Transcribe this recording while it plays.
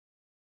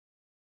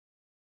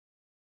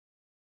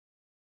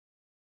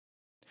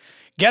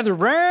Gather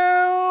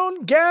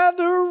round,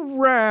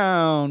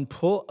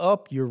 pull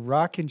up your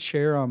rocking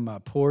chair on my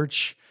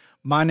porch.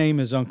 My name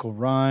is Uncle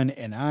Ron,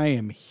 and I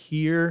am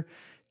here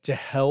to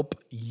help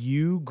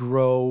you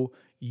grow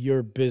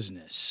your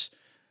business.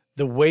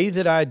 The way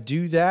that I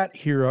do that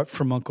here up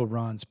from Uncle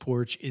Ron's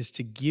porch is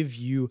to give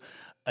you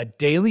a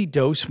daily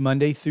dose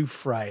Monday through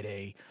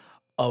Friday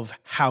of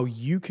how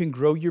you can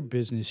grow your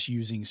business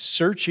using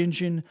search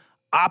engine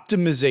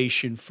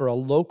optimization for a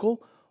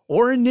local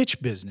or a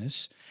niche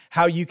business,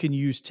 how you can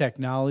use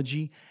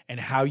technology, and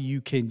how you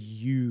can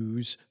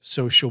use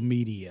social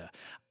media.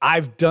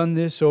 I've done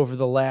this over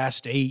the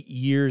last 8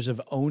 years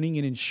of owning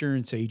an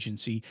insurance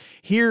agency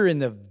here in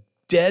the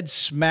dead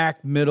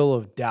smack middle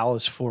of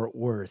Dallas-Fort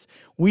Worth.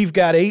 We've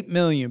got 8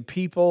 million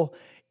people.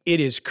 It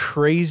is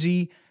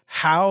crazy.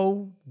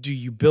 How do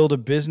you build a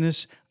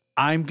business?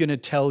 I'm going to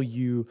tell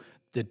you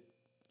the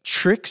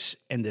tricks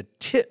and the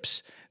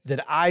tips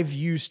that I've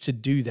used to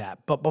do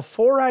that. But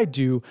before I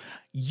do,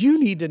 you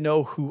need to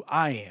know who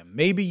I am.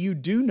 Maybe you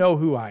do know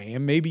who I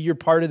am. Maybe you're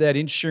part of that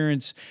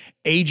insurance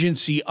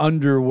agency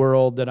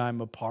underworld that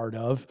I'm a part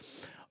of.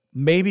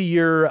 Maybe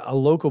you're a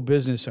local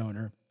business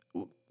owner.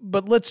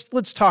 But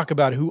let's talk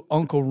about who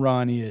Uncle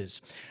Ron is.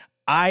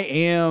 I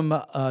am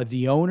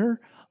the owner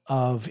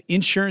of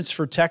Insurance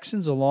for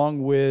Texans,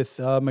 along with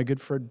my good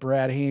friend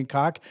Brad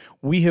Hancock.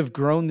 We have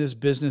grown this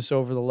business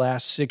over the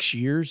last 6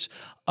 years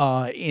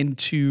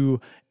into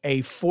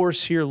a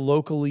force here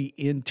locally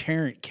in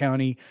Tarrant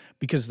County,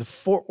 because the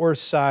Fort Worth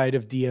side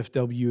of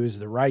DFW is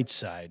the right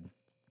side.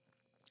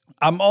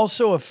 I'm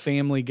also a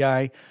family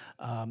guy.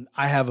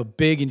 I have a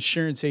big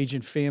insurance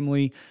agent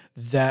family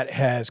that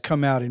has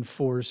come out in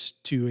force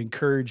to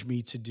encourage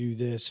me to do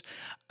this.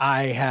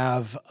 I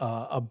have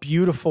a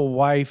beautiful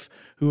wife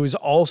who is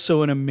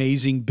also an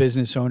amazing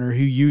business owner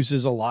who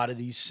uses a lot of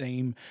these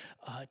same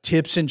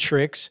tips and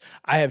tricks.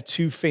 I have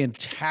 2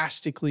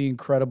 fantastically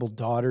incredible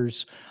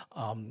daughters,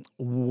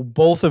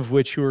 both of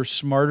which who are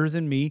smarter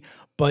than me,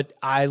 but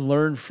I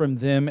learn from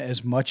them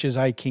as much as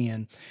I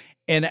can.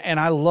 And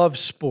I love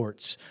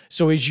sports.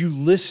 So as you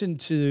listen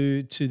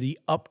to the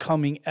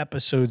upcoming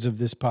episodes of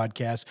this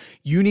podcast,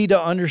 you need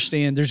to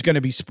understand there's going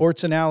to be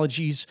sports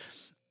analogies.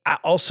 I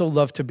also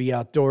love to be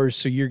outdoors,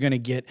 so you're going to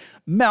get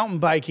mountain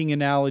biking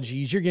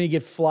analogies. You're going to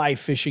get fly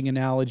fishing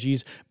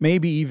analogies,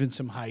 maybe even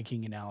some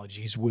hiking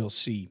analogies. We'll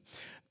see.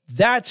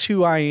 That's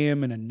who I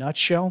am in a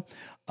nutshell.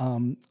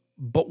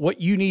 But what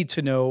you need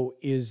to know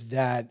is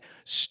that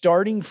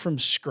starting from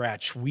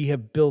scratch, we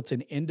have built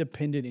an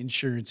independent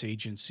insurance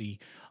agency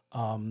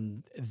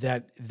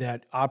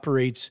that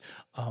operates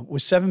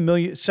with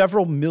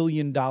several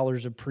million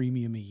dollars of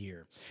premium a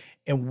year.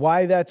 And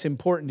why that's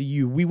important to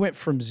you, we went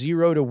from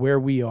zero to where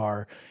we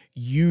are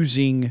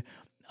using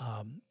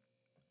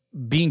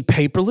being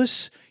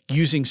paperless,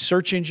 using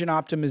search engine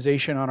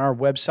optimization on our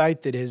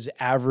website that has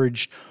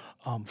averaged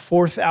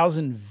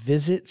 4,000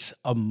 visits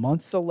a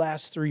month the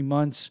last 3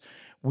 months.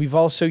 We've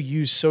also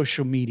used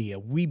social media.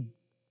 We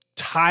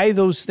tie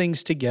those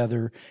things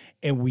together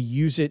and we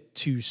use it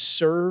to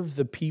serve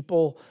the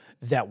people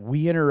that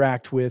we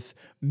interact with,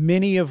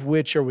 many of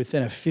which are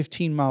within a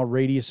 15-mile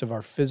radius of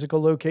our physical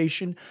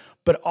location.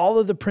 But all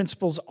of the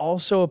principles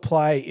also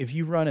apply if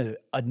you run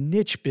a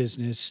niche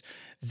business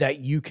that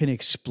you can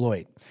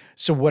exploit.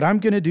 So what I'm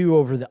going to do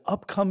over the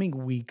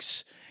upcoming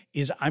weeks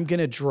is I'm going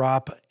to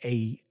drop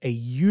a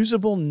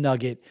usable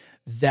nugget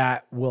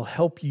that will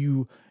help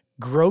you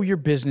grow your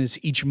business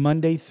each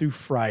Monday through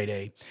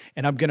Friday.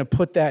 And I'm going to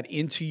put that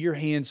into your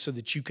hands so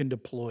that you can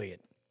deploy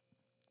it.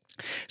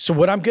 So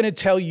what I'm going to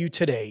tell you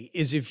today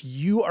is if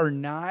you are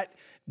not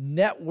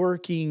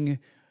networking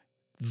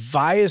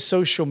via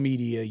social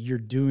media, you're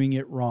doing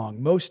it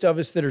wrong. Most of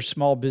us that are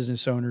small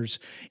business owners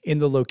in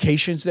the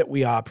locations that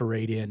we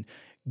operate in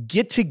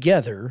get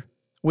together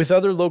with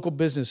other local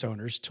business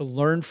owners to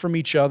learn from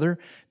each other,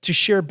 to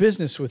share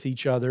business with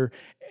each other,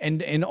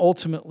 and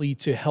ultimately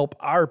to help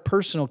our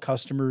personal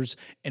customers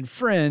and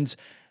friends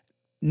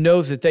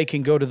know that they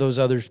can go to those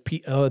other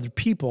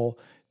people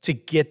to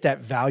get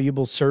that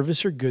valuable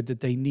service or good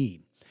that they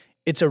need.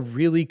 It's a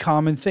really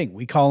common thing.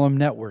 We call them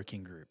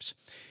networking groups.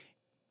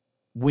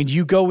 When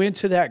you go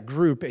into that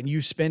group and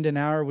you spend an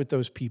hour with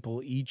those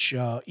people each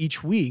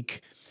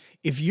week,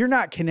 if you're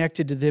not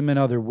connected to them in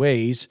other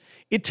ways,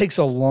 it takes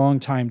a long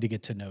time to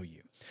get to know you.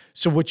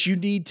 So what you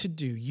need to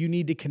do, you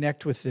need to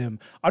connect with them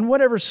on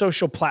whatever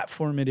social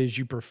platform it is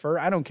you prefer.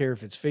 I don't care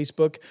if it's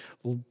Facebook,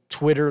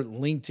 Twitter,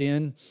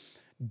 LinkedIn,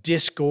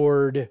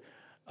 Discord,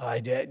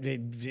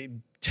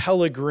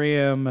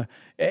 Telegram,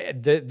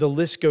 the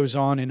list goes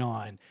on and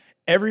on.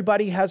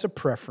 Everybody has a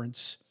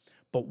preference,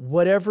 but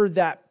whatever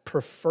that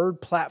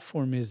preferred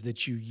platform is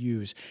that you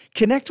use,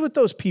 connect with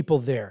those people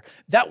there.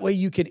 That way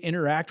you can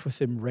interact with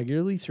them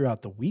regularly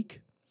throughout the week,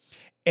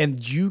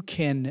 and you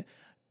can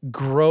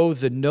grow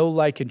the know,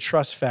 like, and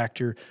trust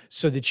factor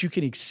so that you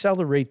can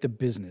accelerate the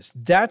business.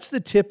 That's the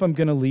tip I'm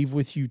going to leave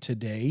with you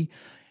today.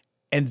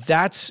 And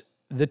that's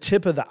the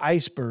tip of the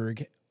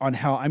iceberg on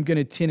how I'm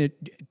going to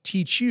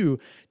teach you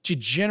to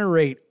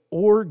generate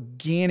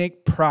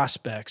organic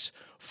prospects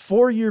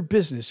for your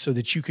business so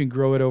that you can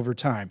grow it over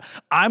time.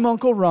 I'm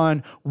Uncle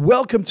Ron.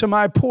 Welcome to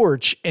my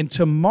porch. And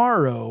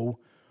tomorrow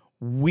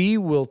we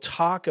will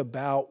talk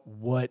about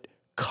what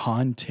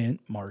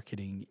content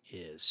marketing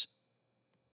is.